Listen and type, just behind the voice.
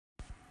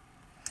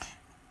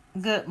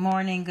Good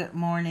morning, good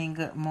morning,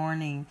 good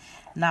morning.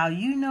 Now,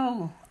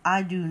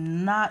 I do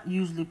not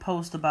usually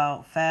post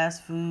about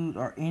fast food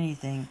or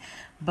anything,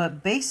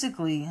 but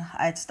basically,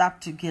 I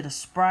stopped to get a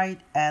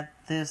Sprite at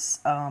this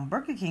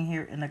Burger King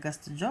here in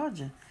Augusta,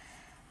 Georgia.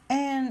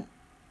 And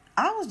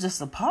I was just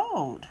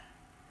appalled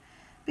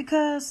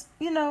because,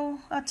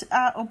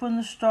 I opened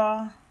the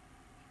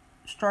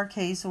straw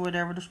case or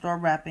whatever, the straw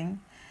wrapping.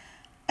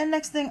 And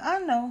next thing I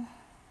know,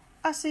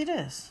 I see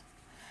this.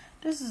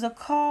 This is a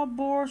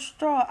cardboard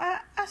straw. I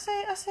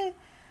said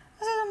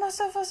to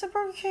myself,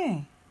 Burger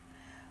King,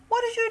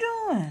 what are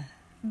you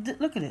doing?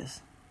 Look at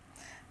this.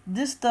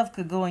 This stuff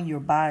could go in your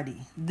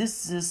body.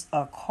 This is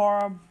a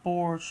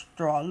cardboard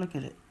straw. Look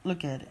at it.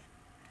 Look at it.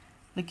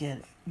 Look at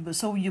it. But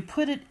so when you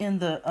put it in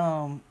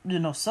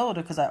the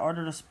soda, because I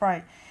ordered a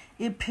Sprite,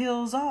 it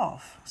peels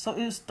off. So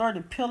it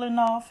started peeling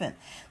off, and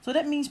so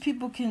that means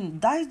people can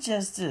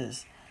digest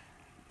this.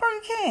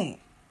 Burger King,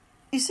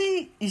 you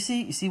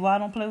see why I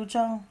don't play with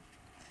y'all?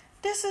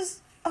 This is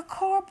a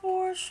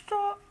cardboard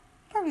straw.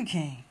 Burger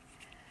King,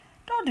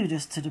 don't do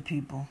this to the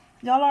people.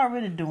 Y'all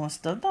already doing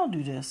stuff. Don't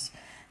do this.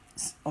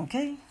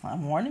 Okay,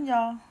 I'm warning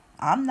y'all.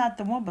 I'm not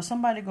the one, but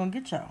somebody gonna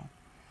get y'all.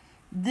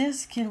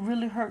 This can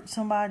really hurt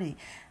somebody.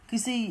 You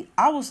see,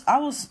 I was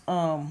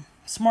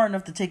smart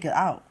enough to take it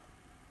out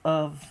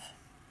of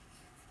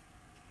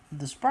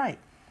the Sprite.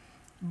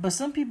 But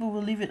some people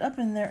will leave it up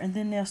in there and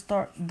then they'll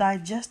start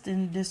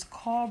digesting this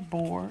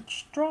cardboard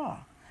straw.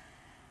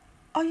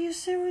 Are you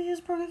serious,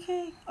 Burger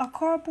King? A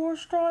cardboard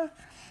straw?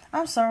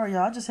 I'm sorry,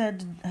 y'all. I just had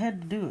to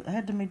do it. I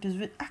had to make this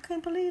video. I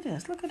couldn't believe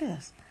this. Look at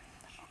this.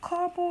 A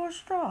cardboard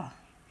straw.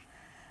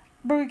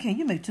 Burger King,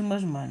 you make too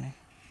much money.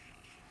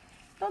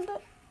 Don't.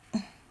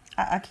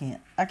 I can't.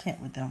 I can't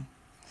with them.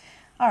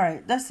 All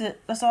right, that's it.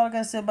 That's all I got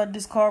to say about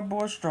this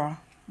cardboard straw.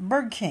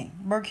 Burger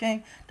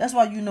King. That's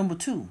why you number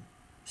 2.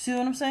 See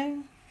what I'm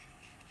saying?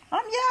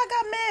 I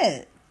got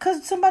mad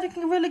because somebody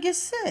can really get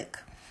sick.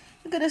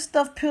 Look at this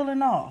stuff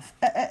peeling off.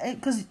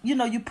 Because,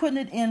 you're putting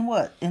it in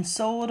what? In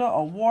soda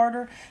or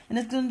water, and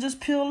it's going to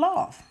just peel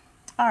off.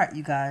 All right,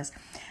 you guys.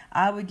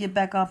 I would get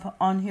back up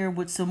on here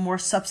with some more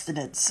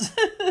substance.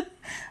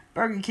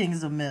 Burger King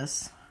is a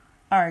mess.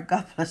 All right,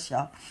 God bless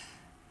y'all.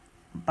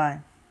 Bye.